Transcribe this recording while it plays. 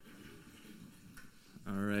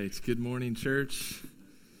All right. Good morning, church.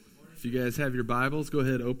 If you guys have your Bibles, go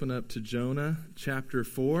ahead and open up to Jonah chapter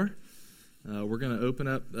 4. We're going to open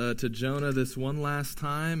up to Jonah this one last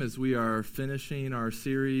time as we are finishing our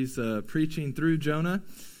series preaching through Jonah.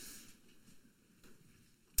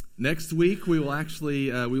 Next week, we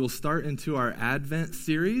will start into our Advent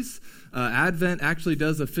series. Advent actually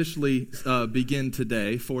does officially begin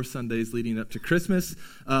today, 4 Sundays leading up to Christmas,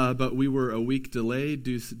 but we were a week delayed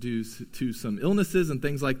due to some illnesses and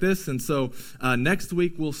things like this, and so next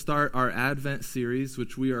week we'll start our Advent series,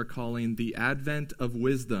 which we are calling the Advent of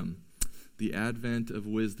Wisdom. The Advent of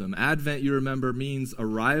Wisdom. Advent, you remember, means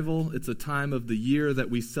arrival. It's a time of the year that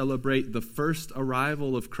we celebrate the first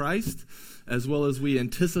arrival of Christ, as well as we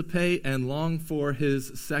anticipate and long for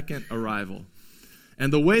his second arrival.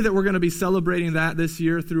 And the way that we're going to be celebrating that this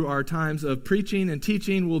year through our times of preaching and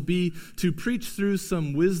teaching will be to preach through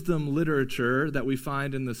some wisdom literature that we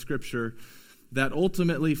find in the Scripture that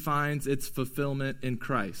ultimately finds its fulfillment in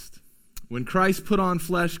Christ. When Christ put on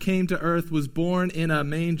flesh, came to earth, was born in a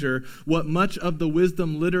manger, what much of the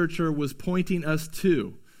wisdom literature was pointing us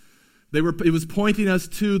to. It was pointing us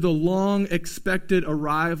to the long-expected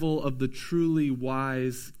arrival of the truly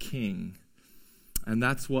wise king. And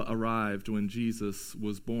that's what arrived when Jesus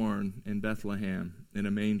was born in Bethlehem in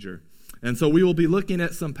a manger. And so we will be looking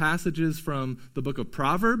at some passages from the book of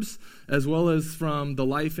Proverbs, as well as from the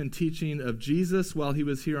life and teaching of Jesus while he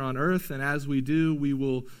was here on earth. And as we do, we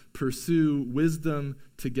will pursue wisdom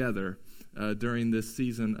together during this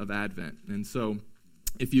season of Advent. And so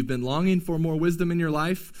if you've been longing for more wisdom in your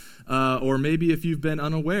life, or maybe if you've been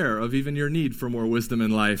unaware of even your need for more wisdom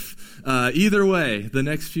in life, either way, the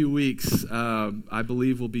next few weeks, I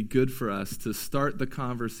believe, will be good for us to start the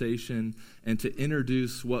conversation and to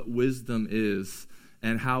introduce what wisdom is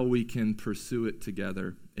and how we can pursue it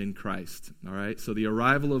together in Christ. All right? So the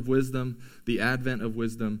arrival of wisdom, the advent of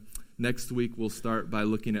wisdom. Next week, we'll start by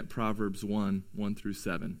looking at Proverbs 1 through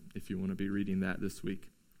 7, if you want to be reading that this week.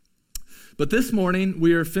 But this morning,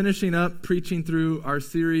 we are finishing up preaching through our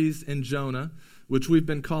series in Jonah, which we've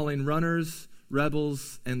been calling Runners,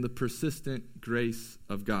 Rebels, and the Persistent Grace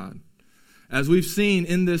of God. As we've seen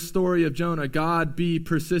in this story of Jonah, God be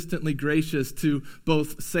persistently gracious to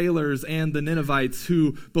both sailors and the Ninevites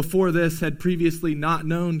who before this had previously not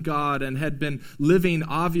known God and had been living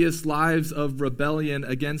obvious lives of rebellion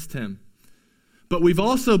against him. But we've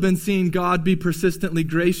also been seeing God be persistently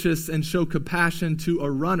gracious and show compassion to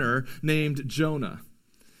a runner named Jonah,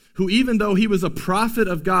 who even though he was a prophet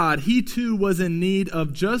of God, he too was in need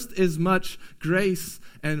of just as much grace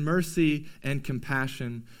and mercy and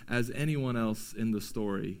compassion as anyone else in the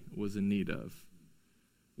story was in need of.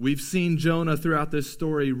 We've seen Jonah throughout this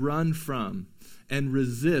story run from and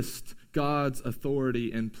resist God's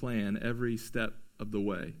authority and plan every step of the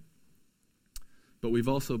way. But we've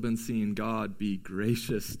also been seeing God be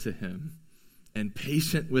gracious to him and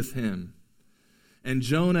patient with him. And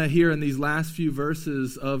Jonah here in these last few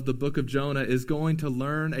verses of the book of Jonah is going to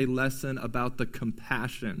learn a lesson about the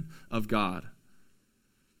compassion of God.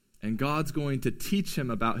 And God's going to teach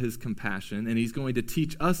him about his compassion, and he's going to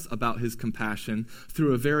teach us about his compassion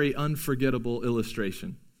through a very unforgettable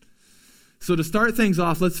illustration. So to start things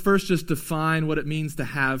off, let's first just define what it means to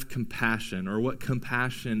have compassion, or what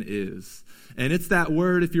compassion is. And it's that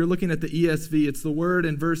word, if you're looking at the ESV, it's the word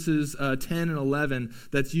in verses 10 and 11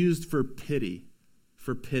 that's used for pity,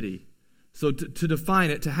 So to define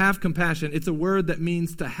it, to have compassion, it's a word that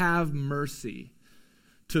means to have mercy,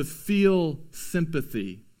 to feel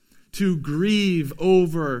sympathy, to grieve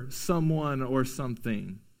over someone or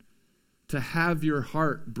something, to have your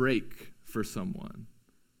heart break for someone.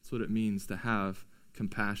 That's what it means to have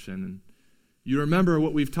compassion. And you remember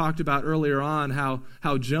what we've talked about earlier on,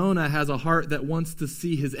 how Jonah has a heart that wants to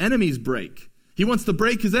see his enemies break. He wants to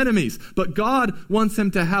break his enemies, but God wants him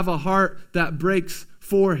to have a heart that breaks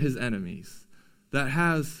for his enemies, that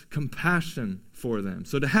has compassion for them.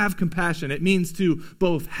 So to have compassion, it means to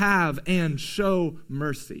both have and show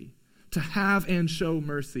mercy. To have and show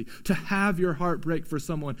mercy. To have your heart break for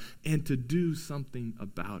someone and to do something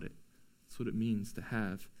about it. That's what it means to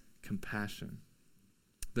have compassion.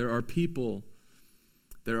 There are people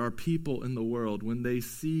in the world, when they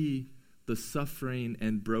see the suffering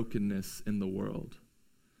and brokenness in the world,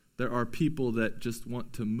 there are people that just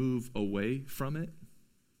want to move away from it,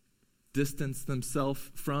 distance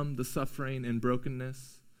themselves from the suffering and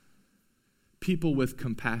brokenness. People with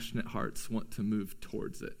compassionate hearts want to move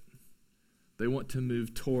towards it. They want to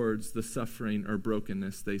move towards the suffering or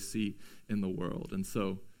brokenness they see in the world. And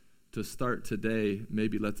so, to start today,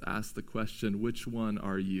 maybe let's ask the question, which one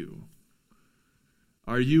are you?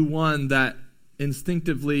 Are you one that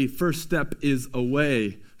instinctively, first step is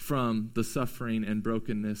away from the suffering and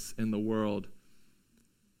brokenness in the world?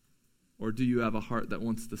 Or do you have a heart that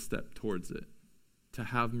wants to step towards it, to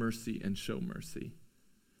have mercy and show mercy,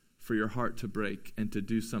 for your heart to break and to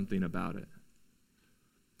do something about it?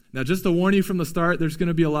 Now, just to warn you from the start, there's going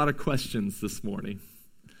to be a lot of questions this morning,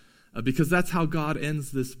 because that's how God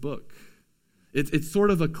ends this book. It's sort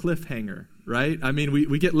of a cliffhanger, right? I mean,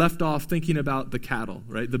 we get left off thinking about the cattle,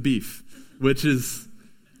 right? The beef, which is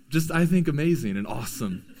just, I think, amazing and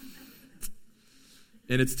awesome.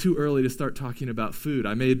 And it's too early to start talking about food.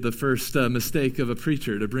 I made the first mistake of a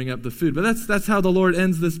preacher to bring up the food. But that's how the Lord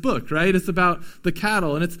ends this book, right? It's about the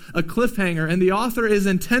cattle, and it's a cliffhanger. And the author is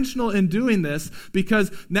intentional in doing this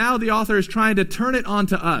because now the author is trying to turn it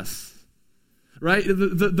onto us, right?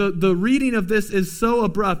 The reading of this is so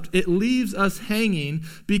abrupt, it leaves us hanging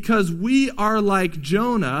because we are like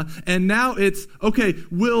Jonah. And now it's, okay,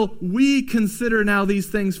 will we consider now these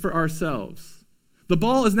things for ourselves? The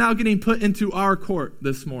ball is now getting put into our court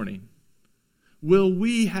this morning. Will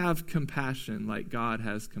we have compassion like God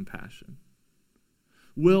has compassion?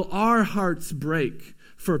 Will our hearts break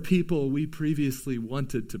for people we previously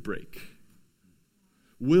wanted to break?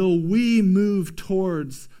 Will we move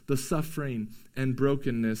towards the suffering and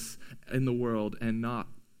brokenness in the world and not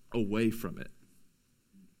away from it?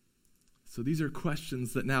 So these are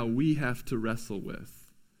questions that now we have to wrestle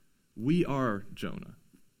with. We are Jonah.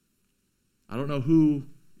 I don't know who,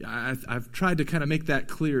 I've tried to kind of make that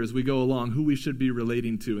clear as we go along, who we should be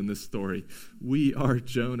relating to in this story. We are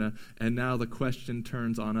Jonah, and now the question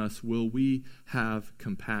turns on us, will we have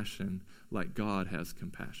compassion like God has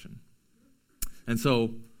compassion? And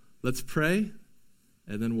so let's pray,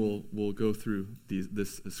 and then we'll go through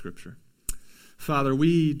this scripture. Father,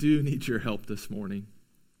 we do need your help this morning.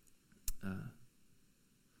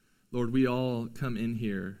 Lord, we all come in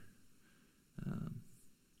here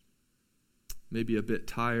maybe a bit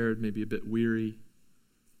tired, maybe a bit weary,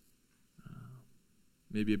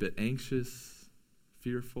 maybe a bit anxious,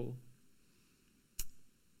 fearful,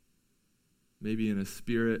 maybe in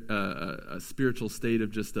a spiritual state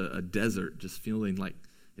of just a desert, just feeling like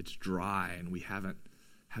it's dry and we haven't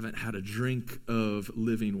had a drink of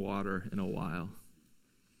living water in a while.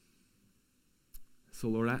 So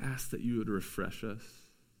Lord, I ask that you would refresh us,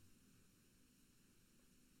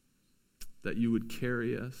 that you would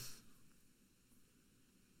carry us,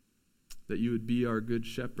 that you would be our good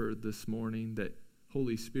shepherd this morning, that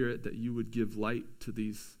Holy Spirit, that you would give light to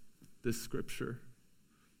this scripture,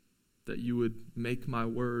 that you would make my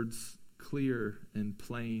words clear and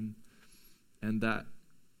plain, and that,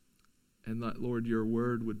 Lord, your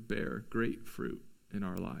word would bear great fruit in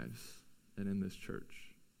our lives and in this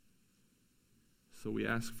church. So we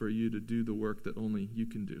ask for you to do the work that only you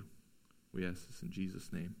can do. We ask this in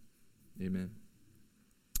Jesus' name. Amen.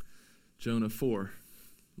 Jonah 4.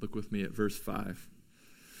 Look with me at verse 5.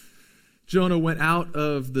 Jonah went out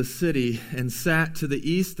of the city and sat to the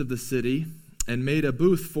east of the city and made a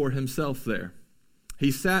booth for himself there. He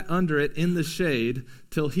sat under it in the shade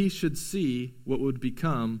till he should see what would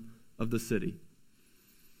become of the city.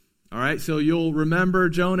 All right, so you'll remember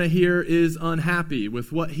Jonah here is unhappy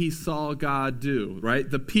with what he saw God do, right?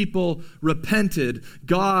 The people repented,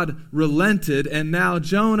 God relented, and now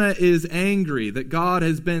Jonah is angry that God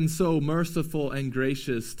has been so merciful and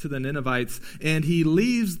gracious to the Ninevites, and he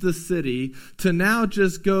leaves the city to now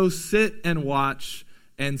just go sit and watch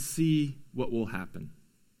and see what will happen.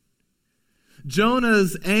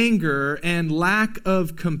 Jonah's anger and lack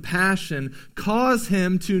of compassion cause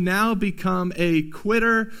him to now become a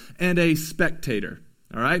quitter and a spectator.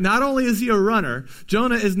 All right? Not only is he a runner,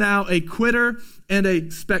 Jonah is now a quitter and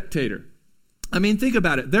a spectator. I mean, think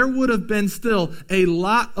about it. There would have been still a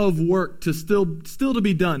lot of work to still to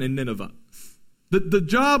be done in Nineveh. The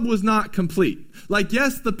job was not complete. Like,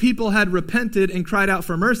 yes, the people had repented and cried out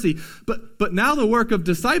for mercy, but now the work of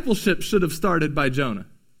discipleship should have started by Jonah.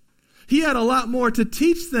 He had a lot more to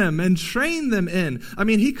teach them and train them in. I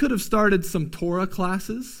mean, he could have started some Torah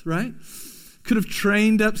classes, right? Could have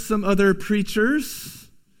trained up some other preachers.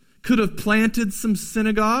 Could have planted some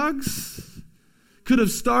synagogues. Could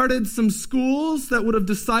have started some schools that would have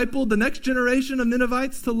discipled the next generation of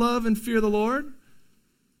Ninevites to love and fear the Lord.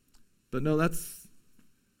 But no, that's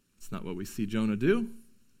not what we see Jonah do.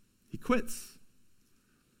 He quits.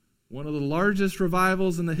 One of the largest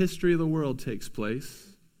revivals in the history of the world takes place.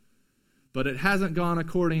 But it hasn't gone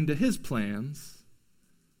according to his plans,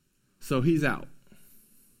 so he's out.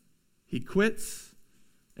 He quits,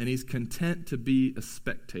 and he's content to be a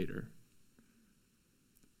spectator.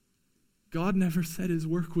 God never said his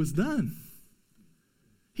work was done.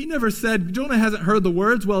 He never said, Jonah hasn't heard the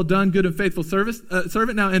words, well done, good and faithful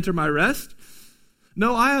servant, now enter my rest.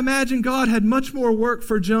 No, I imagine God had much more work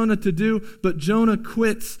for Jonah to do, but Jonah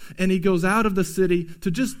quits and he goes out of the city to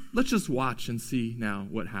let's just watch and see now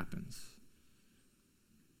what happens.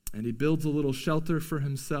 And he builds a little shelter for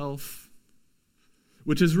himself,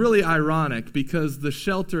 which is really ironic because the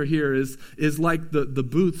shelter here is like the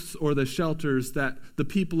booths or the shelters that the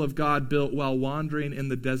people of God built while wandering in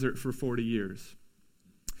the desert for 40 years.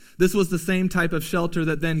 This was the same type of shelter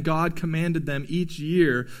that then God commanded them each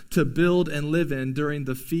year to build and live in during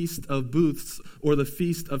the Feast of Booths or the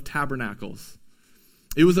Feast of Tabernacles.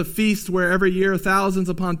 It was a feast where every year thousands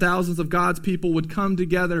upon thousands of God's people would come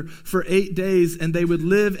together for 8 days, and they would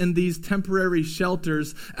live in these temporary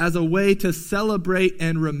shelters as a way to celebrate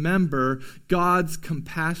and remember God's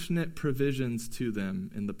compassionate provisions to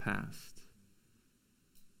them in the past.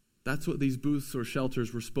 That's what these booths or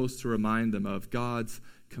shelters were supposed to remind them of, God's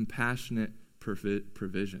compassionate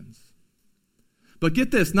provisions. But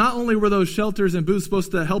get this, not only were those shelters and booths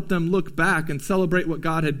supposed to help them look back and celebrate what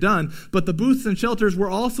God had done, but the booths and shelters were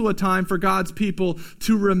also a time for God's people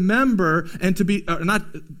to remember and to be,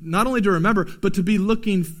 not only to remember, but to be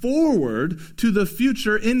looking forward to the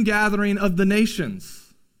future ingathering of the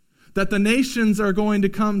nations. That the nations are going to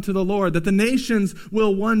come to the Lord, that the nations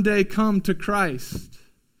will one day come to Christ.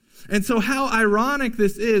 And so how ironic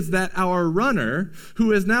this is that our runner,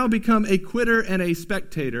 who has now become a quitter and a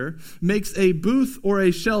spectator, makes a booth or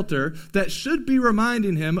a shelter that should be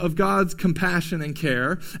reminding him of God's compassion and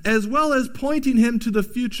care, as well as pointing him to the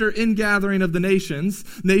future ingathering of the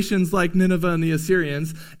nations like Nineveh and the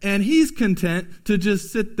Assyrians, and he's content to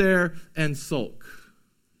just sit there and sulk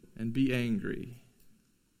and be angry.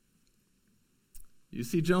 You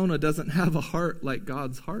see, Jonah doesn't have a heart like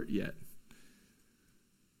God's heart yet.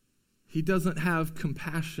 He doesn't have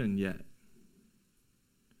compassion yet.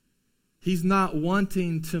 He's not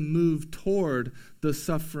wanting to move toward the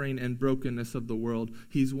suffering and brokenness of the world.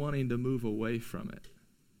 He's wanting to move away from it.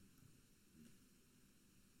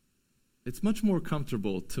 It's much more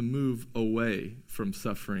comfortable to move away from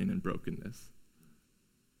suffering and brokenness.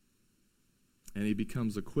 And he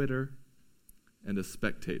becomes a quitter and a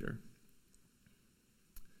spectator.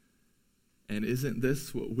 And isn't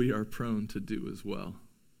this what we are prone to do as well?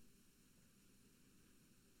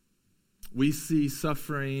 We see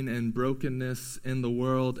suffering and brokenness in the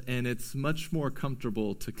world, and it's much more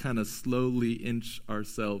comfortable to kind of slowly inch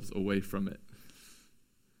ourselves away from it.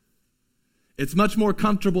 It's much more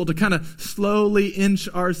comfortable to kind of slowly inch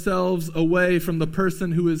ourselves away from the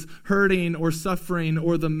person who is hurting or suffering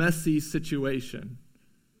or the messy situation.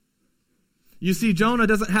 You see, Jonah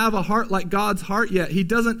doesn't have a heart like God's heart yet. He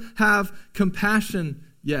doesn't have compassion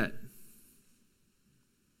yet.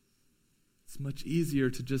 It's much easier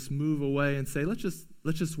to just move away and say, let's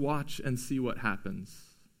just watch and see what happens.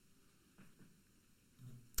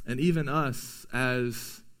 And even us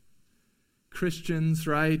as Christians,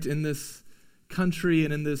 right, in this country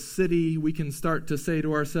and in this city, we can start to say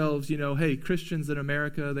to ourselves, hey, Christians in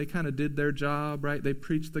America, they kind of did their job, right? They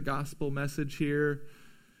preached the gospel message here.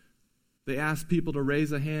 They asked people to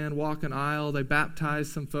raise a hand, walk an aisle. They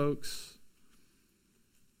baptized some folks.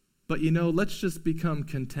 But let's just become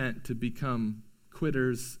content to become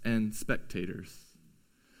quitters and spectators.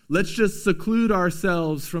 Let's just seclude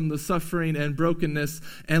ourselves from the suffering and brokenness,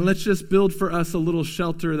 and let's just build for us a little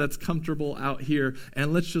shelter that's comfortable out here,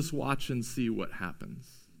 and let's just watch and see what happens.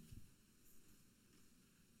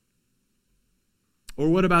 Or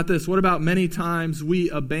what about this? What about many times we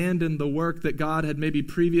abandon the work that God had maybe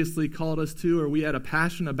previously called us to or we had a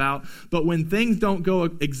passion about, but when things don't go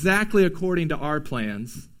exactly according to our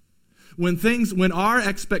plans, when our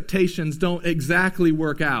expectations don't exactly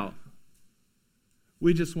work out,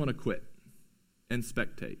 we just want to quit and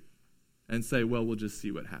spectate and say, well, we'll just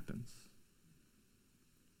see what happens.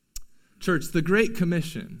 Church, the Great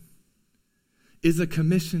Commission is a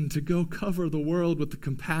commission to go cover the world with the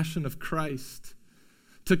compassion of Christ,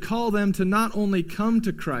 to call them to not only come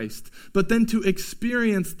to Christ, but then to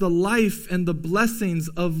experience the life and the blessings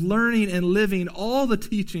of learning and living all the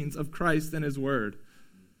teachings of Christ and His Word.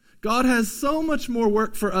 God has so much more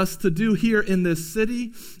work for us to do here in this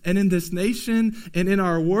city and in this nation and in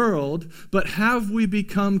our world, but have we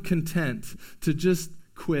become content to just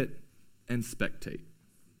quit and spectate?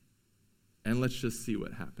 And let's just see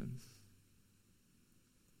what happens.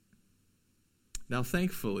 Now,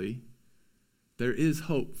 thankfully, there is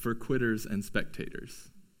hope for quitters and spectators,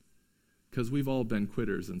 because we've all been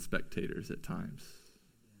quitters and spectators at times.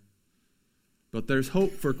 But there's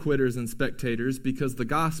hope for quitters and spectators because the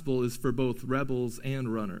gospel is for both rebels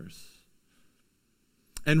and runners.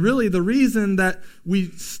 And really, the reason that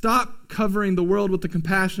we stop covering the world with the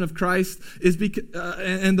compassion of Christ is because,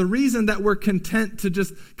 and the reason that we're content to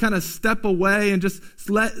just kind of step away and just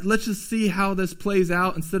let's just see how this plays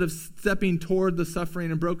out instead of stepping toward the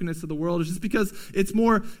suffering and brokenness of the world is just because it's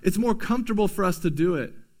more comfortable for us to do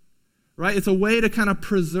it, right? It's a way to kind of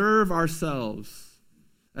preserve ourselves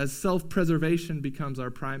as self-preservation becomes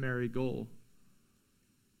our primary goal.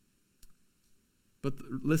 But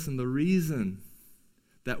listen, the reason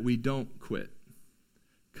that we don't quit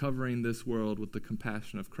covering this world with the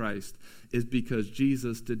compassion of Christ is because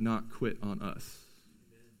Jesus did not quit on us.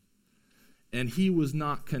 And he was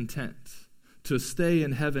not content to stay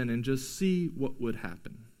in heaven and just see what would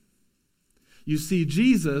happen. You see,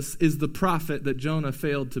 Jesus is the prophet that Jonah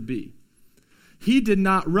failed to be. He did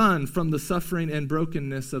not run from the suffering and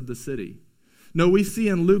brokenness of the city. No, we see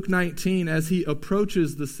in Luke 19, as he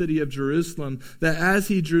approaches the city of Jerusalem, that as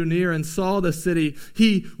he drew near and saw the city,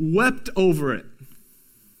 he wept over it.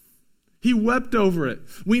 He wept over it.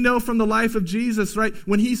 We know from the life of Jesus, right?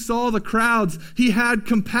 When he saw the crowds, he had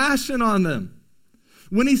compassion on them.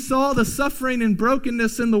 When he saw the suffering and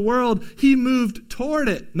brokenness in the world, he moved toward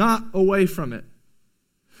it, not away from it.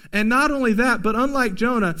 And not only that, but unlike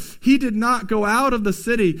Jonah, he did not go out of the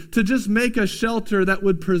city to just make a shelter that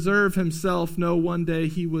would preserve himself. No, one day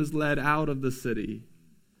he was led out of the city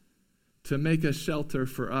to make a shelter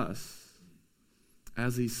for us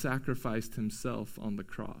as he sacrificed himself on the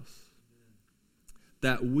cross,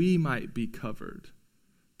 that we might be covered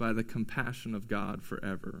by the compassion of God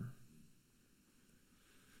forever.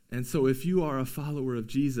 And so if you are a follower of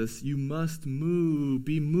Jesus, you must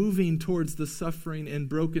be moving towards the suffering and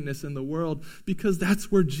brokenness in the world because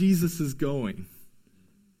that's where Jesus is going.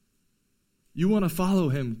 You want to follow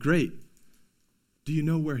him? Great. Do you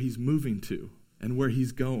know where he's moving to and where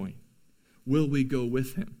he's going? Will we go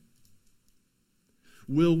with him?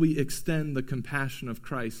 Will we extend the compassion of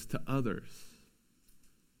Christ to others?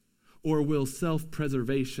 Or will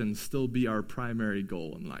self-preservation still be our primary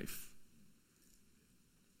goal in life?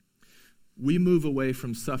 We move away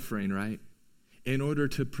from suffering, right, in order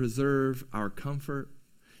to preserve our comfort,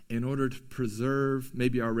 in order to preserve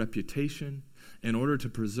maybe our reputation, in order to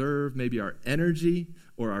preserve maybe our energy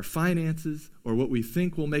or our finances or what we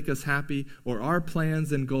think will make us happy or our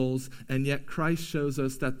plans and goals. And yet Christ shows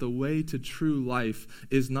us that the way to true life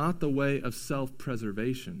is not the way of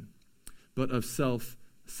self-preservation, but of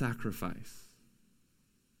self-sacrifice.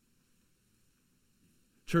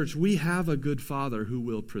 Church, we have a good Father who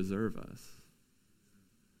will preserve us.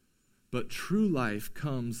 But true life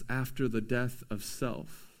comes after the death of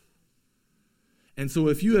self. And so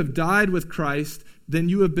if you have died with Christ, then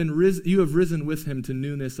you have risen with him to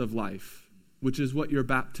newness of life, which is what your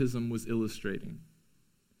baptism was illustrating.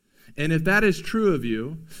 And if that is true of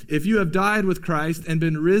you, if you have died with Christ and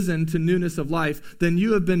been risen to newness of life, then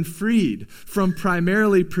you have been freed from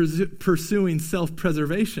primarily pursuing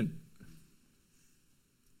self-preservation.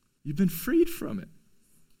 You've been freed from it.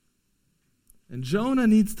 And Jonah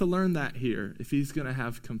needs to learn that here if he's going to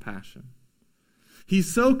have compassion.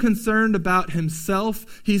 He's so concerned about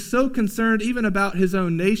himself, he's so concerned even about his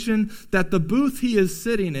own nation, that the booth he is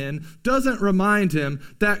sitting in doesn't remind him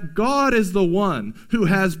that God is the one who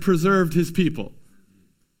has preserved his people.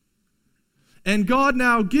 And God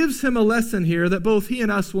now gives him a lesson here that both he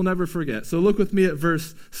and us will never forget. So look with me at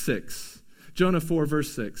verse 6. Jonah 4,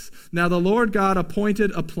 verse 6. Now the Lord God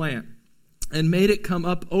appointed a plant and made it come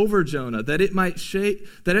up over Jonah, that it might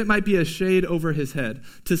be a shade over his head,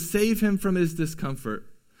 to save him from his discomfort.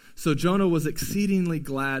 So Jonah was exceedingly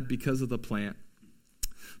glad because of the plant.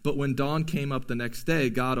 But when dawn came up the next day,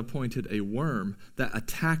 God appointed a worm that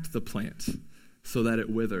attacked the plant so that it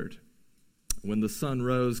withered. When the sun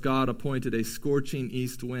rose, God appointed a scorching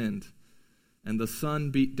east wind, and the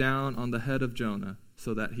sun beat down on the head of Jonah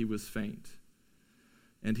so that he was faint.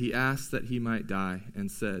 And he asked that he might die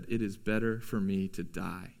and said, "It is better for me to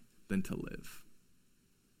die than to live."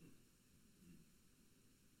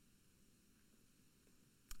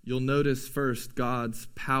 You'll notice first God's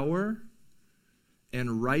power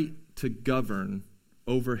and right to govern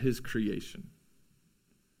over his creation.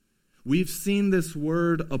 We've seen this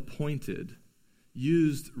word appointed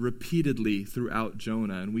used repeatedly throughout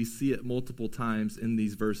Jonah, and we see it multiple times in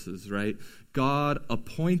these verses, right? God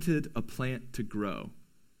appointed a plant to grow.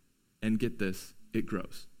 And get this, it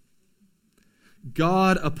grows.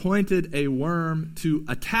 God appointed a worm to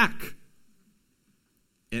attack,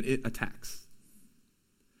 and it attacks.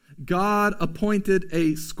 God appointed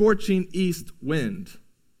a scorching east wind,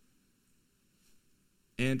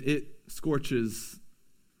 and it scorches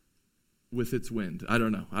with its wind. I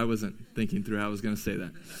don't know. I wasn't thinking through how I was going to say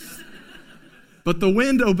that. But the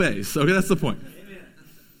wind obeys. Okay, that's the point.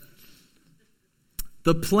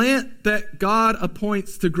 The plant that God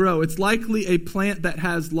appoints to grow, it's likely a plant that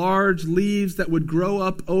has large leaves that would grow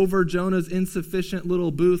up over Jonah's insufficient little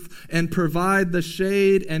booth and provide the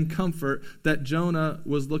shade and comfort that Jonah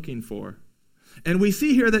was looking for. And we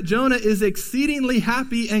see here that Jonah is exceedingly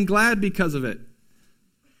happy and glad because of it.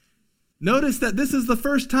 Notice that this is the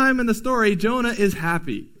first time in the story Jonah is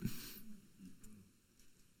happy.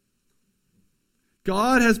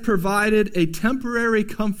 God has provided a temporary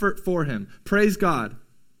comfort for him. Praise God.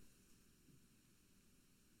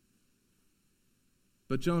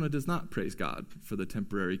 But Jonah does not praise God for the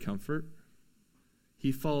temporary comfort.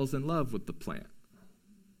 He falls in love with the plant.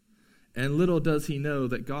 And little does he know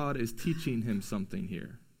that God is teaching him something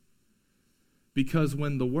here. Because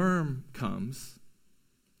when the worm comes,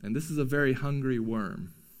 and this is a very hungry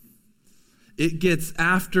worm, it gets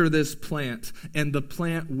after this plant, and the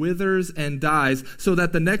plant withers and dies, so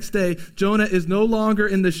that the next day, Jonah is no longer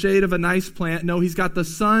in the shade of a nice plant. No, he's got the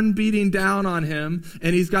sun beating down on him,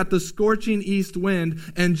 and he's got the scorching east wind,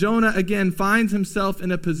 and Jonah again finds himself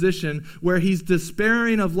in a position where he's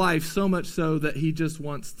despairing of life, so much so that he just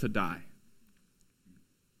wants to die.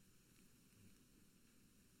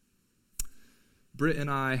 Britt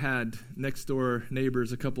and I had next door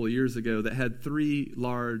neighbors a couple of years ago that had 3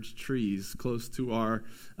 large trees close to our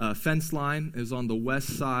fence line. It was on the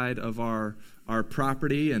west side of our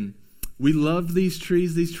property, and we loved these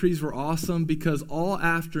trees. These trees were awesome because all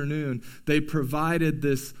afternoon they provided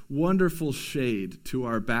this wonderful shade to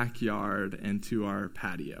our backyard and to our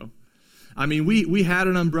patio. I mean, we had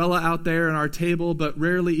an umbrella out there on our table, but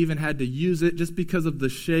rarely even had to use it just because of the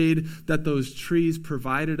shade that those trees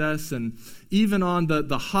provided us. And even on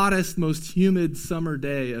the hottest, most humid summer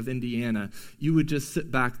day of Indiana, you would just sit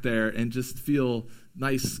back there and just feel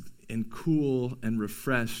nice and cool and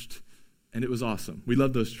refreshed. And it was awesome. We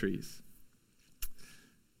loved those trees.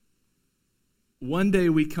 One day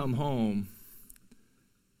we come home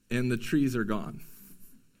and the trees are gone.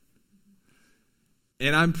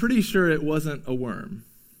 And I'm pretty sure it wasn't a worm.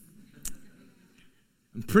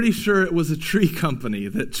 I'm pretty sure it was a tree company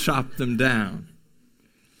that chopped them down.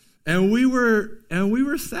 And we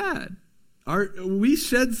were sad. We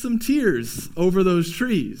shed some tears over those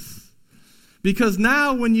trees. Because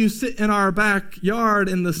now when you sit in our backyard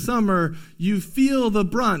in the summer, you feel the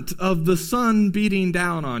brunt of the sun beating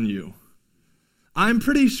down on you. I'm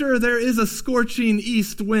pretty sure there is a scorching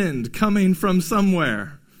east wind coming from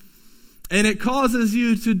somewhere. And it causes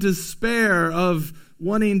you to despair of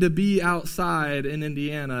wanting to be outside in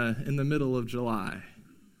Indiana in the middle of July.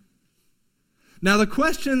 Now, the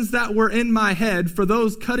questions that were in my head for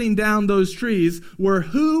those cutting down those trees were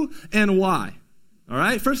who and why. All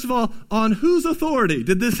right? First of all, on whose authority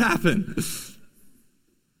did this happen?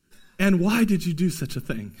 And why did you do such a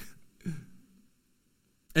thing?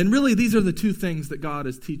 And really, these are the 2 things that God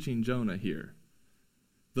is teaching Jonah here.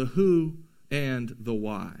 The who and the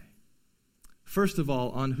why. First of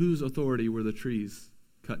all, on whose authority were the trees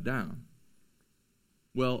cut down?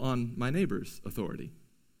 Well, on my neighbor's authority.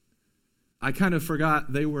 I kind of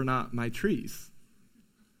forgot they were not my trees.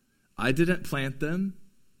 I didn't plant them.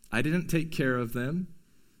 I didn't take care of them.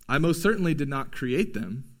 I most certainly did not create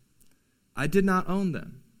them. I did not own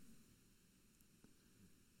them.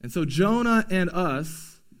 And so Jonah and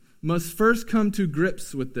us must first come to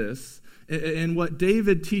grips with this in what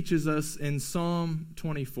David teaches us in Psalm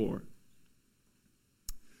 24.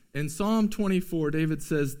 In Psalm 24, David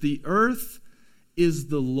says, "The earth is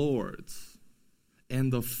the Lord's,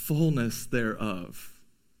 and the fullness thereof,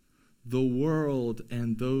 the world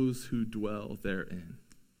and those who dwell therein."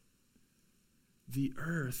 The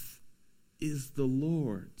earth is the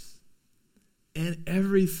Lord's, and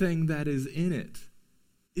everything that is in it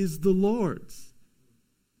is the Lord's.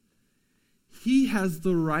 He has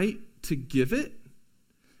the right to give it,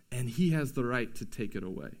 and he has the right to take it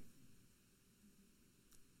away.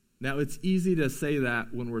 Now, it's easy to say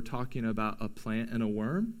that when we're talking about a plant and a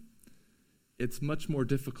worm. It's much more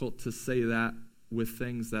difficult to say that with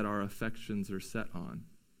things that our affections are set on.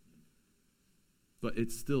 But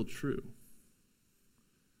it's still true.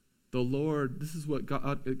 The Lord, this is what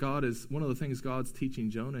God is, one of the things God's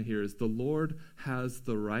teaching Jonah here is the Lord has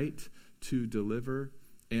the right to deliver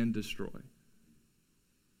and destroy,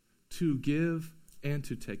 to give and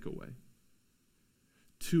to take away,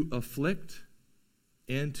 to afflict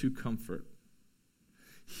and to comfort.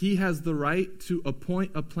 He has the right to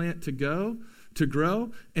appoint a plant to grow,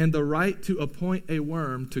 and the right to appoint a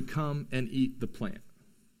worm to come and eat the plant.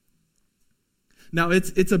 Now,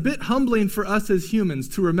 it's a bit humbling for us as humans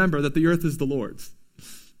to remember that the earth is the Lord's.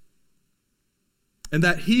 and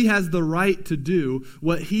that he has the right to do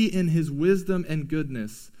what he in his wisdom and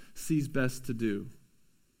goodness sees best to do.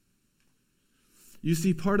 You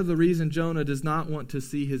see, part of the reason Jonah does not want to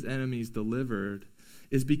see his enemies delivered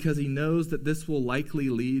is because he knows that this will likely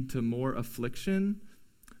lead to more affliction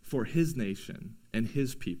for his nation and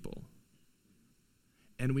his people.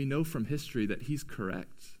 And we know from history that he's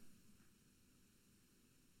correct.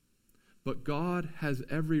 But God has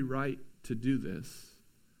every right to do this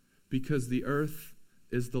because the earth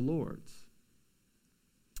is the Lord's.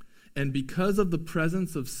 And because of the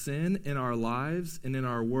presence of sin in our lives and in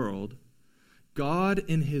our world, God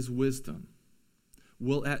in his wisdom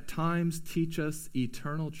will at times teach us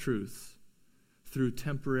eternal truths through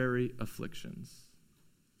temporary afflictions.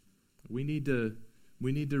 We need to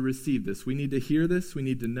receive this. We need to hear this. We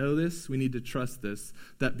need to know this. We need to trust this,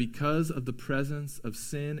 that because of the presence of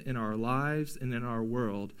sin in our lives and in our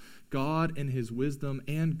world, God in his wisdom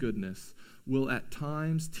and goodness will at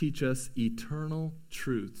times teach us eternal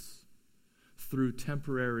truths through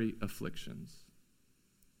temporary afflictions.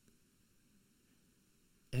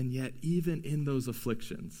 And yet, even in those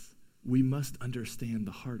afflictions, we must understand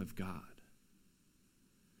the heart of God.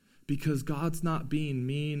 Because God's not being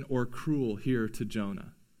mean or cruel here to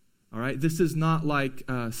Jonah. All right? This is not like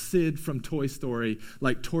Sid from Toy Story,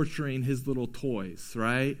 like torturing his little toys,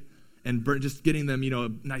 right? And just getting them, a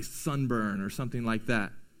nice sunburn or something like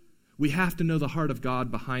that. We have to know the heart of God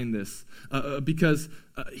behind this because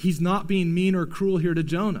he's not being mean or cruel here to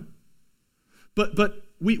Jonah. But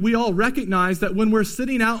we all recognize that when we're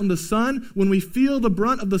sitting out in the sun, when we feel the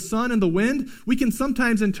brunt of the sun and the wind, we can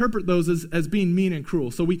sometimes interpret those as being mean and cruel.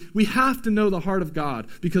 So we have to know the heart of God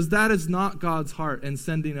because that is not God's heart in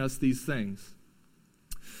sending us these things.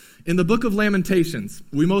 In the book of Lamentations,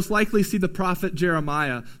 we most likely see the prophet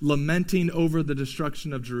Jeremiah lamenting over the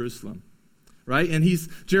destruction of Jerusalem. Right? And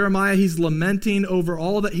Jeremiah, he's lamenting over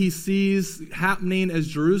all that he sees happening as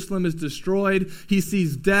Jerusalem is destroyed. He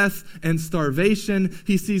sees death and starvation.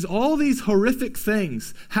 He sees all these horrific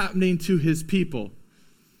things happening to his people.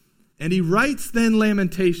 And he writes then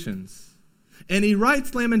Lamentations. And he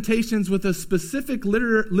writes Lamentations with a specific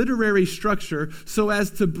literary structure so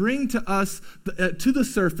as to bring to us, to the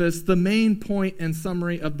surface, the main point and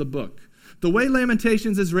summary of the book. The way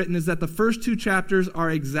Lamentations is written is that the first 2 chapters are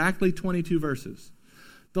exactly 22 verses.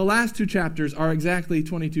 The last 2 chapters are exactly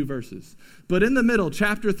 22 verses. But in the middle,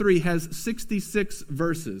 chapter 3 has 66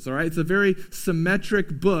 verses. All right, it's a very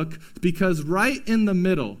symmetric book because right in the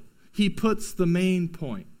middle, he puts the main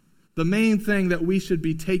point. The main thing that we should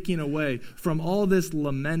be taking away from all this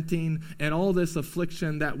lamenting and all this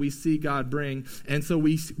affliction that we see God bring. And so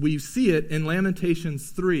we see it in Lamentations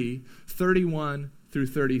 3, 31 through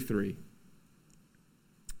 33.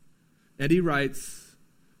 And he writes,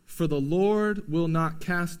 "For the Lord will not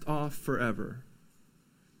cast off forever.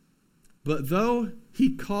 But though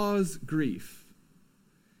he cause grief,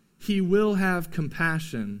 he will have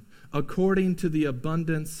compassion according to the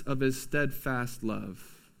abundance of his steadfast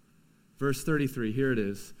love." Verse 33, here it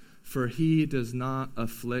is. "For he does not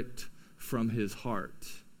afflict from his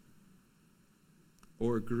heart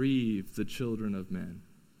or grieve the children of men."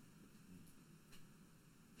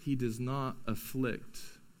 He does not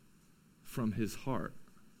afflict from his heart.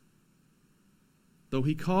 Though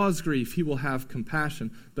he cause grief, he will have compassion,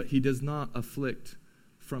 but he does not afflict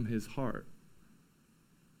from his heart.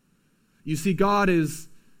 You see, God is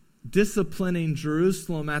disciplining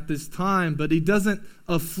Jerusalem at this time, but he doesn't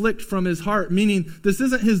afflict from his heart, meaning this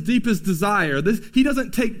isn't his deepest desire. He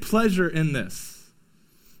doesn't take pleasure in this.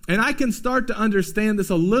 And I can start to understand this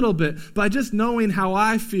a little bit by just knowing how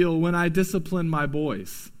I feel when I discipline my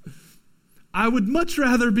boys. I would much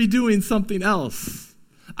rather be doing something else.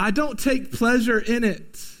 I don't take pleasure in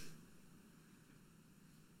it.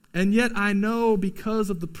 And yet I know because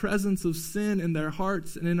of the presence of sin in their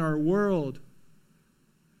hearts and in our world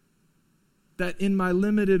that in my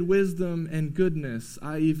limited wisdom and goodness,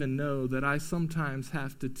 I even know that I sometimes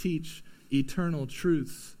have to teach eternal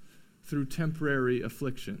truths through temporary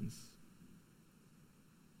afflictions.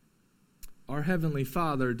 Our Heavenly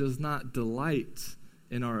Father does not delight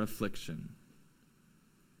in our affliction.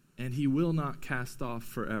 And he will not cast off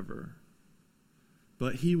forever,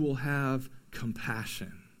 but he will have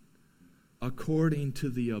compassion according to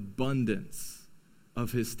the abundance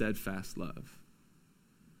of his steadfast love.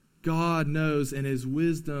 God knows in his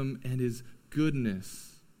wisdom and his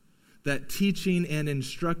goodness that teaching and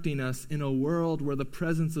instructing us in a world where the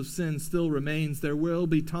presence of sin still remains, there will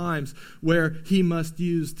be times where he must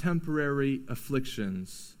use temporary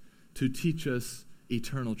afflictions to teach us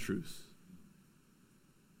eternal truths.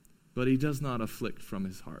 But he does not afflict from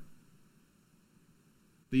his heart.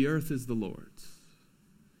 The earth is the Lord's,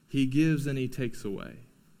 He gives and he takes away.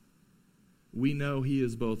 We know he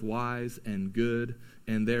is both wise and good,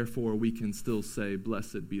 and therefore we can still say,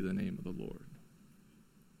 blessed be the name of the Lord.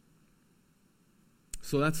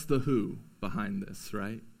 So that's the who behind this,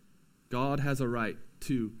 right? God has a right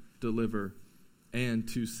to deliver and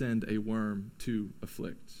to send a worm to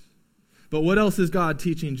afflict. But what else is God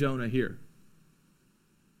teaching Jonah here?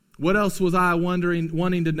 What else was I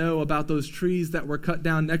wanting to know about those trees that were cut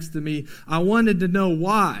down next to me? I wanted to know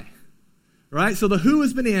why. Right? So the who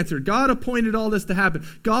has been answered. God appointed all this to happen.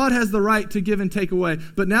 God has the right to give and take away.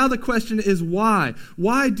 But now the question is why?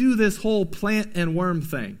 Why do this whole plant and worm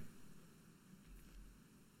thing?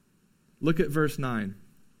 Look at verse 9.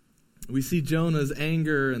 We see Jonah's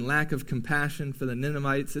anger and lack of compassion for the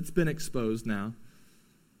Ninevites. It's been exposed now.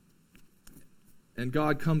 And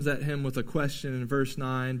God comes at him with a question in verse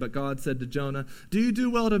 9. But God said to Jonah, do you do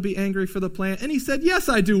well to be angry for the plant? And he said, yes,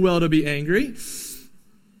 I do well to be angry.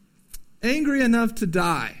 Angry enough to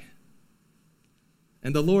die.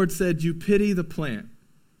 And the Lord said, you pity the plant,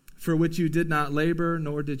 for which you did not labor,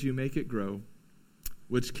 nor did you make it grow,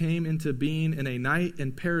 which came into being in a night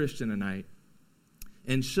and perished in a night.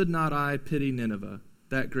 And should not I pity Nineveh,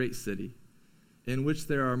 that great city, in which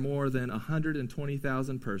there are more than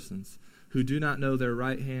 120,000 persons who do not know their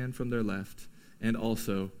right hand from their left, and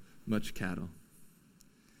also much cattle?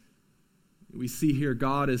 We see here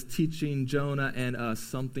God is teaching Jonah and us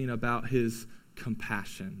something about his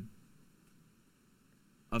compassion,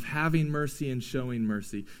 of having mercy and showing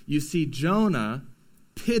mercy. You see, Jonah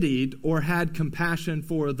pitied or had compassion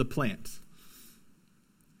for the plant.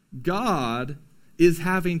 God is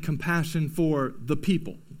having compassion for the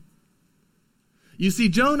people. You see,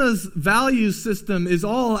 Jonah's value system is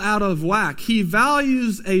all out of whack. He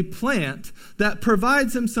values a plant that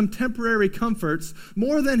provides him some temporary comforts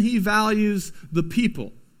more than he values the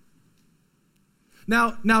people.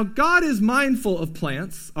 Now God is mindful of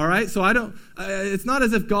plants, all right? So it's not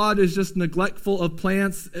as if God is just neglectful of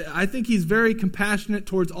plants. I think he's very compassionate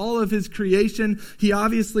towards all of his creation. He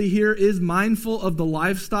obviously here is mindful of the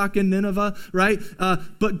livestock in Nineveh, right?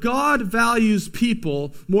 But God values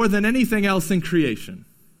people more than anything else in creation.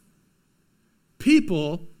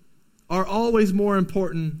 People are always more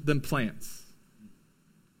important than plants.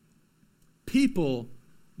 People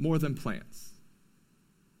more than plants.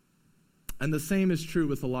 And the same is true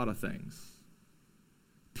with a lot of things.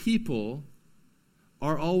 People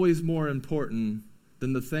are always more important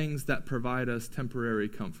than the things that provide us temporary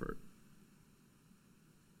comfort.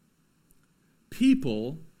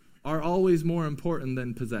 People are always more important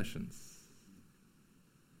than possessions.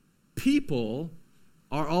 People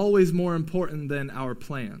are always more important than our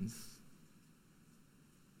plans.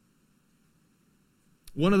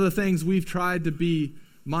 One of the things we've tried to be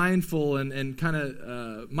mindful and kind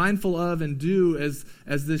of mindful of and do as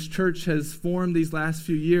this church has formed these last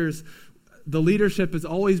few years, the leadership has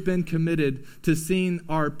always been committed to seeing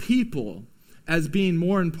our people as being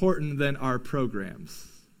more important than our programs.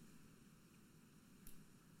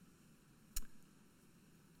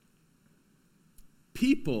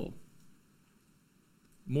 People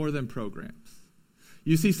more than programs.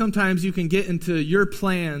 You see, sometimes you can get into your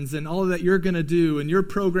plans and all that you're going to do and your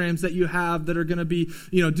programs that you have that are going to be,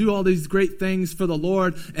 do all these great things for the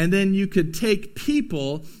Lord. And then you could take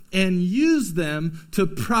people and use them to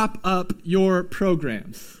prop up your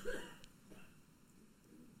programs.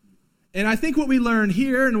 And I think what we learn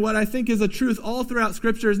here and what I think is a truth all throughout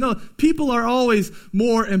Scripture is no, people are always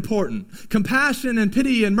more important. Compassion and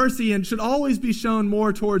pity and mercy and should always be shown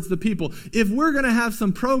more towards the people. If we're going to have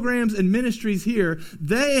some programs and ministries here,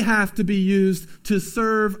 they have to be used to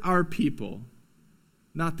serve our people,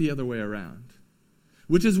 not the other way around.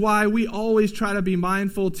 Which is why we always try to be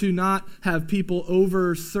mindful to not have people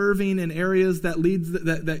over serving in areas that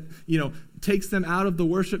takes them out of the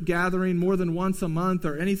worship gathering more than once a month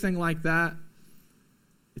or anything like that.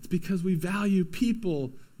 It's because we value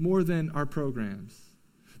people more than our programs.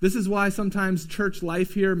 This is why sometimes church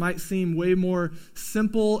life here might seem way more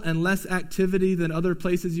simple and less activity than other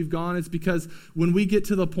places you've gone. It's because when we get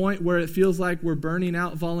to the point where it feels like we're burning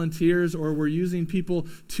out volunteers or we're using people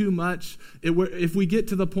too much, if we get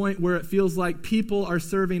to the point where it feels like people are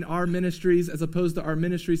serving our ministries as opposed to our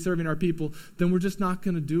ministry serving our people, then we're just not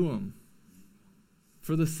going to do them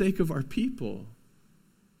for the sake of our people.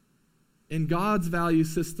 In God's value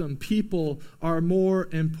system, people are more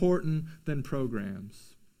important than programs.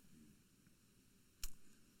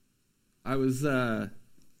 I was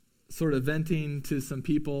sort of venting to some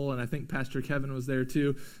people, and I think Pastor Kevin was there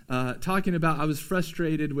too, talking about I was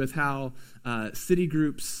frustrated with how city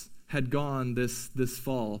groups had gone this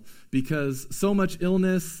fall, because so much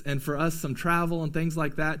illness and for us some travel and things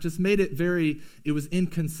like that just made it was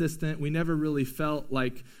inconsistent. We never really felt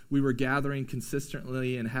like we were gathering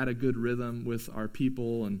consistently and had a good rhythm with our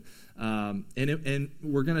people. And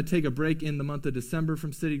we're going to take a break in the month of December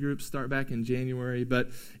from city groups, start back in January. But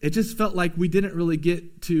it just felt like we didn't really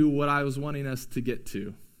get to what I was wanting us to get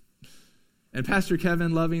to. And Pastor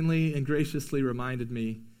Kevin lovingly and graciously reminded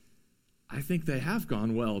me, I think they have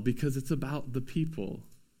gone well because it's about the people.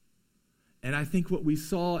 And I think what we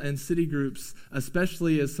saw in city groups,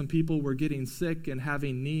 especially as some people were getting sick and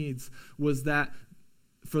having needs, was that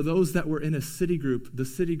for those that were in a city group, the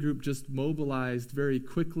city group just mobilized very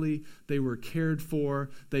quickly. They were cared for.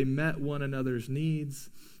 They met one another's needs.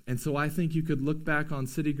 And so I think you could look back on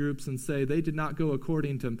city groups and say they did not go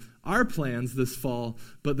according to our plans this fall,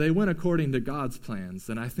 but they went according to God's plans.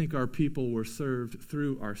 And I think our people were served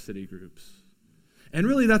through our city groups. And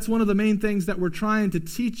really, that's one of the main things that we're trying to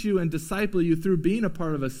teach you and disciple you through being a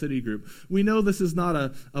part of a city group. We know this is not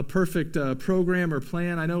a perfect program or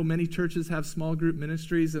plan. I know many churches have small group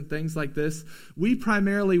ministries and things like this. We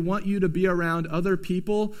primarily want you to be around other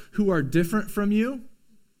people who are different from you.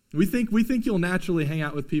 We think you'll naturally hang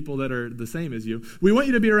out with people that are the same as you. We want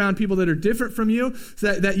you to be around people that are different from you,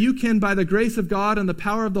 so that you can, by the grace of God and the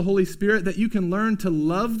power of the Holy Spirit, that you can learn to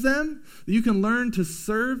love them, that you can learn to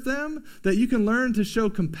serve them, that you can learn to show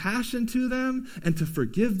compassion to them and to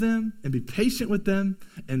forgive them and be patient with them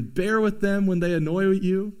and bear with them when they annoy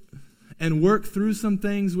you and work through some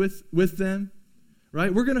things with them.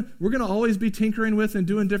 Right? We're gonna always be tinkering with and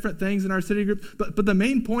doing different things in our city group, but the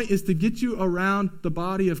main point is to get you around the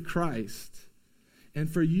body of Christ and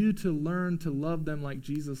for you to learn to love them like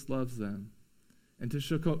Jesus loves them and to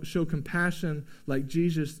show compassion like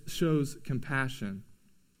Jesus shows compassion.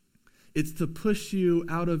 It's to push you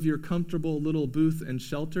out of your comfortable little booth and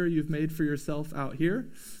shelter you've made for yourself out here.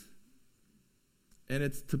 And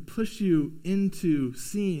it's to push you into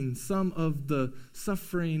seeing some of the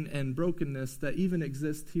suffering and brokenness that even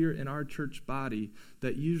exists here in our church body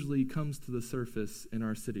that usually comes to the surface in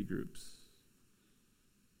our city groups.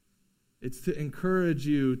 It's to encourage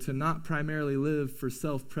you to not primarily live for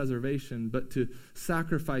self-preservation, but to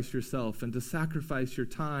sacrifice yourself and to sacrifice your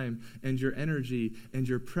time and your energy and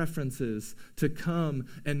your preferences to come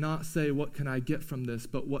and not say, what can I get from this,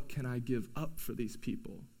 but what can I give up for these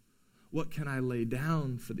people? What can I lay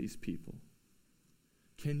down for these people?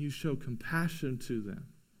 Can you show compassion to them?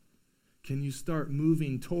 Can you start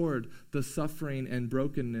moving toward the suffering and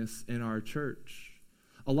brokenness in our church?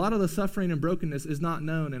 A lot of the suffering and brokenness is not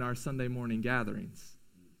known in our Sunday morning gatherings.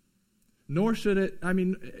 Nor should it,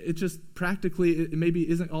 it just practically, it maybe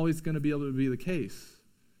isn't always going to be able to be the case.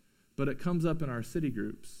 But it comes up in our city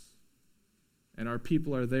groups. And our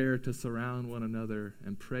people are there to surround one another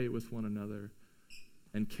and pray with one another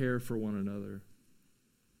and care for one another.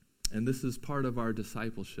 And this is part of our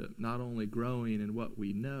discipleship, not only growing in what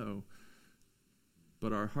we know,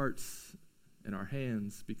 but our hearts and our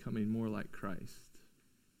hands becoming more like Christ.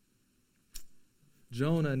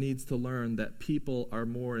 Jonah needs to learn that people are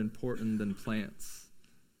more important than plants.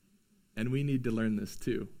 And we need to learn this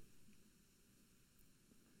too.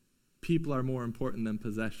 People are more important than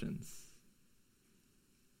possessions.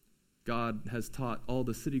 God has taught all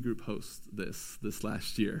the city group hosts this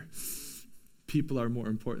last year. People are more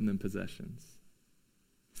important than possessions.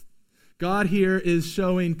 God here is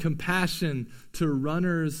showing compassion to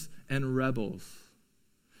runners and rebels.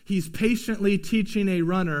 He's patiently teaching a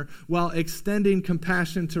runner while extending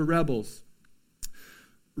compassion to rebels.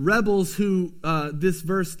 Rebels who this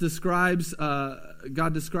verse describes,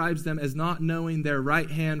 God describes them as not knowing their right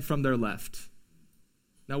hand from their left.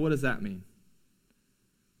 Now, what does that mean?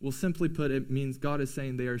 Well, simply put, it means God is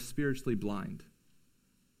saying they are spiritually blind.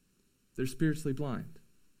 They're spiritually blind.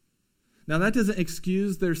 Now, that doesn't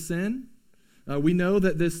excuse their sin. We know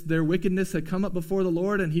that their wickedness had come up before the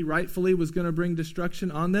Lord, and he rightfully was going to bring destruction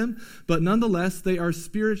on them. But nonetheless, they are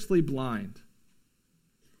spiritually blind.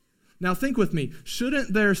 Now, think with me.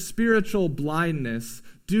 Shouldn't their spiritual blindness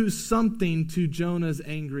do something to Jonah's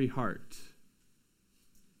angry heart?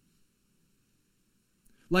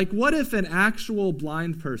 Like, what if an actual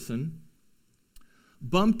blind person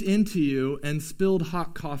bumped into you and spilled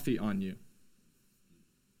hot coffee on you?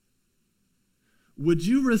 Would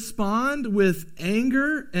you respond with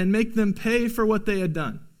anger and make them pay for what they had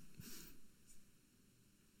done?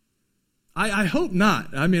 I hope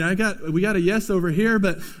not. We got a yes over here,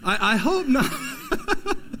 but I hope not.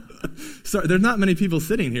 Sorry, there's not many people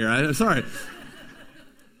sitting here. Sorry.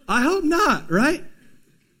 I hope not, right?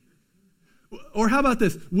 Or how about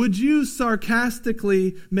this? Would you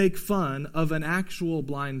sarcastically make fun of an actual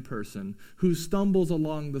blind person who stumbles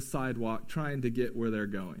along the sidewalk trying to get where they're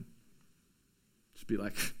going? Just be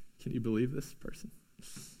like, can you believe this person?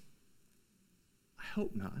 I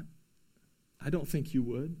hope not. I don't think you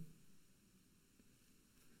would.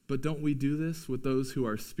 But don't we do this with those who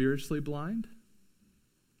are spiritually blind?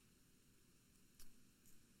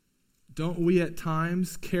 Don't we at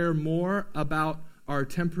times care more about our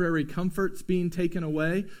temporary comforts being taken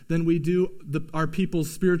away than we do our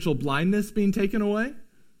people's spiritual blindness being taken away?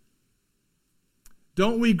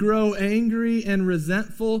 Don't we grow angry and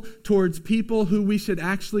resentful towards people who we should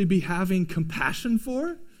actually be having compassion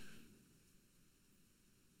for?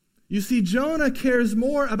 You see, Jonah cares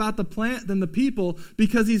more about the plant than the people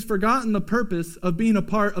because he's forgotten the purpose of being a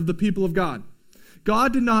part of the people of God.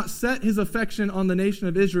 God did not set his affection on the nation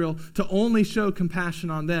of Israel to only show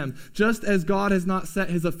compassion on them, just as God has not set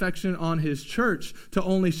his affection on his church to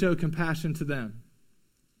only show compassion to them.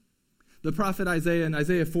 The prophet Isaiah, in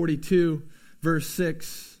Isaiah 42, verse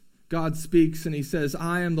 6, God speaks and he says,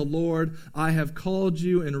 I am the Lord, I have called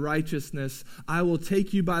you in righteousness. I will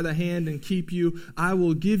take you by the hand and keep you. I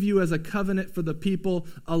will give you as a covenant for the people,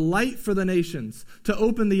 a light for the nations, to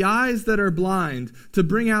open the eyes that are blind, to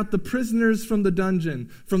bring out the prisoners from the dungeon,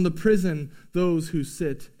 from the prison, those who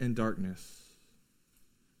sit in darkness.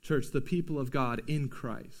 Church, the people of God in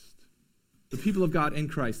Christ. The people of God in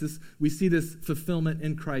Christ. We see this fulfillment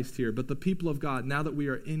in Christ here. But the people of God, now that we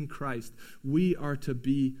are in Christ, we are to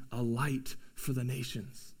be a light for the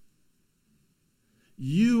nations.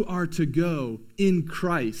 You are to go in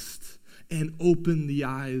Christ and open the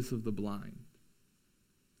eyes of the blind.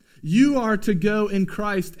 You are to go in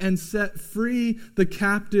Christ and set free the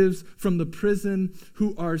captives from the prison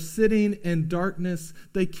who are sitting in darkness.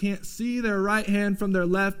 They can't see their right hand from their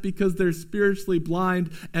left because they're spiritually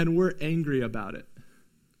blind, and we're angry about it.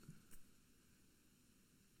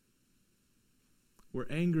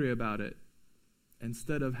 We're angry about it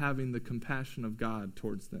instead of having the compassion of God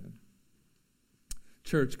towards them.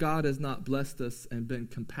 Church, God has not blessed us and been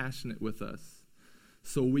compassionate with us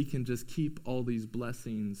so we can just keep all these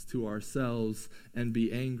blessings to ourselves and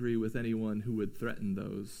be angry with anyone who would threaten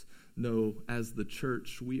those. No, as the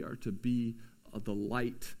church, we are to be the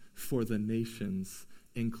light for the nations,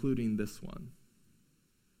 including this one.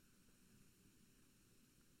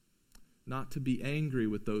 Not to be angry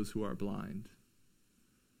with those who are blind,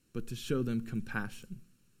 but to show them compassion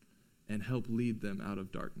and help lead them out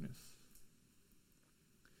of darkness.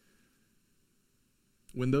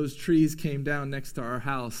 When those trees came down next to our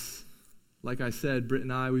house, like I said, Britt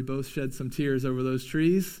and I, we both shed some tears over those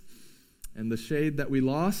trees and the shade that we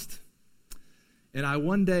lost. And I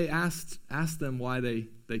one day asked them why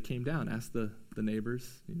they came down, asked the neighbors,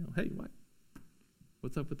 hey,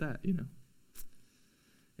 what's up with that, And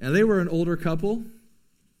they were an older couple,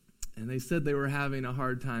 and they said they were having a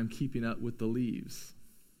hard time keeping up with the leaves.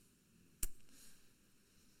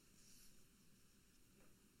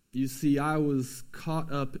 You see, I was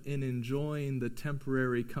caught up in enjoying the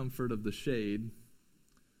temporary comfort of the shade,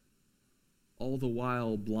 all the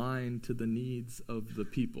while blind to the needs of the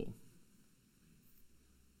people.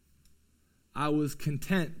 I was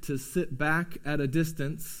content to sit back at a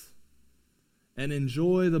distance and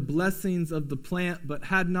enjoy the blessings of the plant, but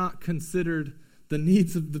had not considered the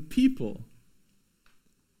needs of the people.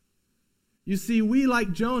 You see, we,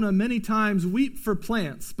 like Jonah, many times weep for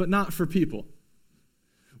plants, but not for people.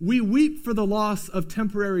 We weep for the loss of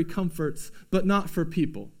temporary comforts, but not for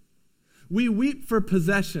people. We weep for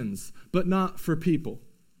possessions, but not for people.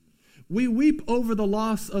 We weep over the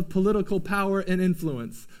loss of political power and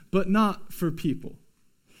influence, but not for people.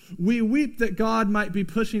 We weep that God might be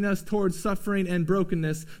pushing us towards suffering and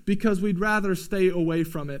brokenness because we'd rather stay away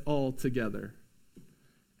from it altogether.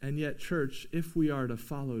 And yet, church, if we are to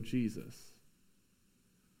follow Jesus,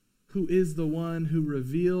 who is the one who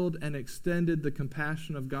revealed and extended the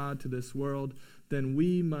compassion of God to this world, then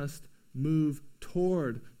we must move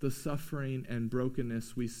toward the suffering and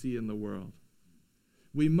brokenness we see in the world.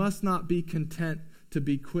 We must not be content to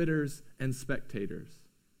be quitters and spectators.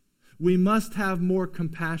 We must have more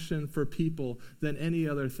compassion for people than any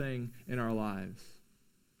other thing in our lives.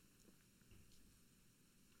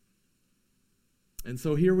 And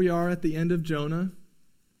so here we are at the end of Jonah.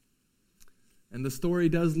 And the story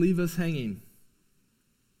does leave us hanging.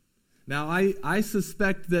 Now, I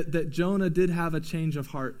suspect that Jonah did have a change of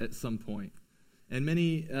heart at some point. And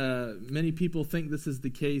many people think this is the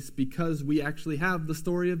case because we actually have the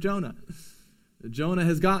story of Jonah. Jonah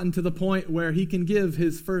has gotten to the point where he can give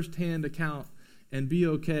his firsthand account and be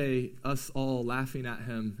okay, us all laughing at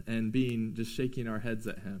him and just shaking our heads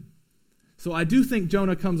at him. So I do think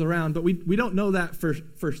Jonah comes around, but we don't know that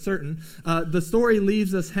for certain. The story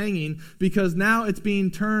leaves us hanging because now it's being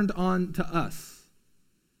turned on to us.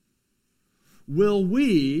 Will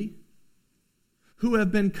we, who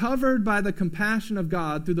have been covered by the compassion of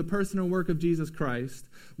God through the person and work of Jesus Christ,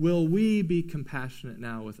 will we be compassionate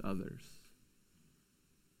now with others?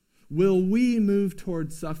 Will we move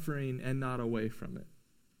towards suffering and not away from it?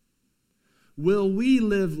 Will we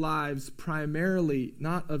live lives primarily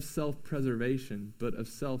not of self-preservation, but of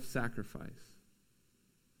self-sacrifice?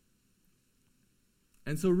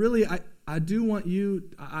 And so really, I don't want you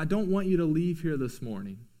to leave here this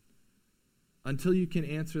morning until you can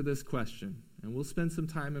answer this question. And we'll spend some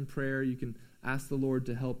time in prayer. You can ask the Lord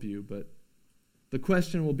to help you. But the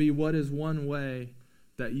question will be, what is one way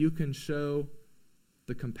that you can show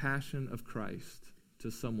the compassion of Christ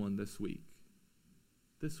to someone this week?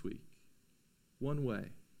 This week. One way.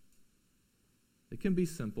 It can be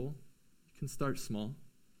simple. You can start small.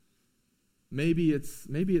 Maybe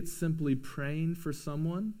it's simply praying for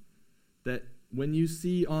someone that when you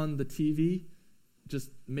see on the TV just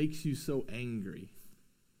makes you so angry.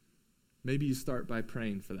 Maybe you start by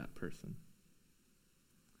praying for that person.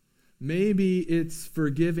 Maybe it's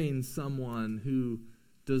forgiving someone who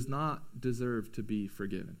does not deserve to be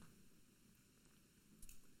forgiven.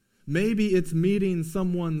 Maybe it's meeting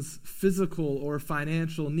someone's physical or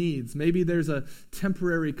financial needs. Maybe there's a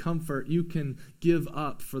temporary comfort you can give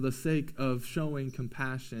up for the sake of showing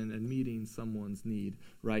compassion and meeting someone's need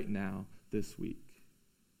right now, this week.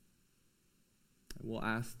 And we'll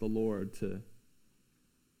ask the Lord to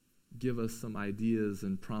give us some ideas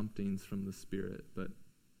and promptings from the Spirit. But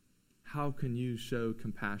how can you show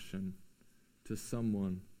compassion to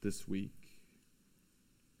someone this week?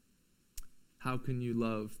 How can you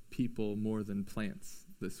love people more than plants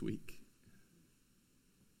this week?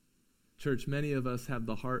 Church, many of us have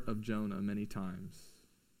the heart of Jonah many times,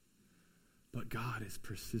 but God is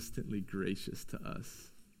persistently gracious to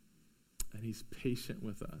us, and he's patient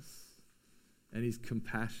with us, and he's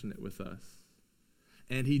compassionate with us,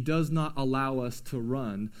 and he does not allow us to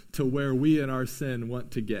run to where we in our sin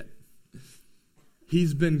want to get.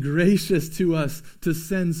 He's been gracious to us to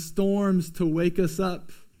send storms to wake us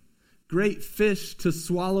up, great fish to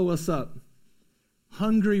swallow us up,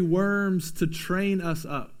 hungry worms to train us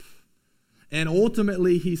up, and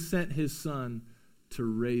ultimately he sent his Son to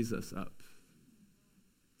raise us up.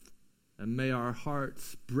 And may our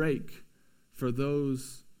hearts break for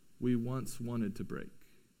those we once wanted to break.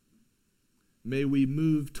 May we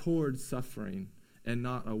move towards suffering and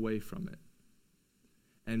not away from it.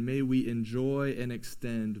 And may we enjoy and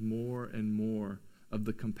extend more and more of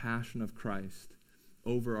the compassion of Christ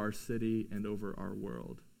over our city and over our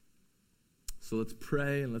world. So let's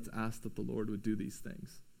pray and let's ask that the Lord would do these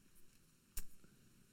things.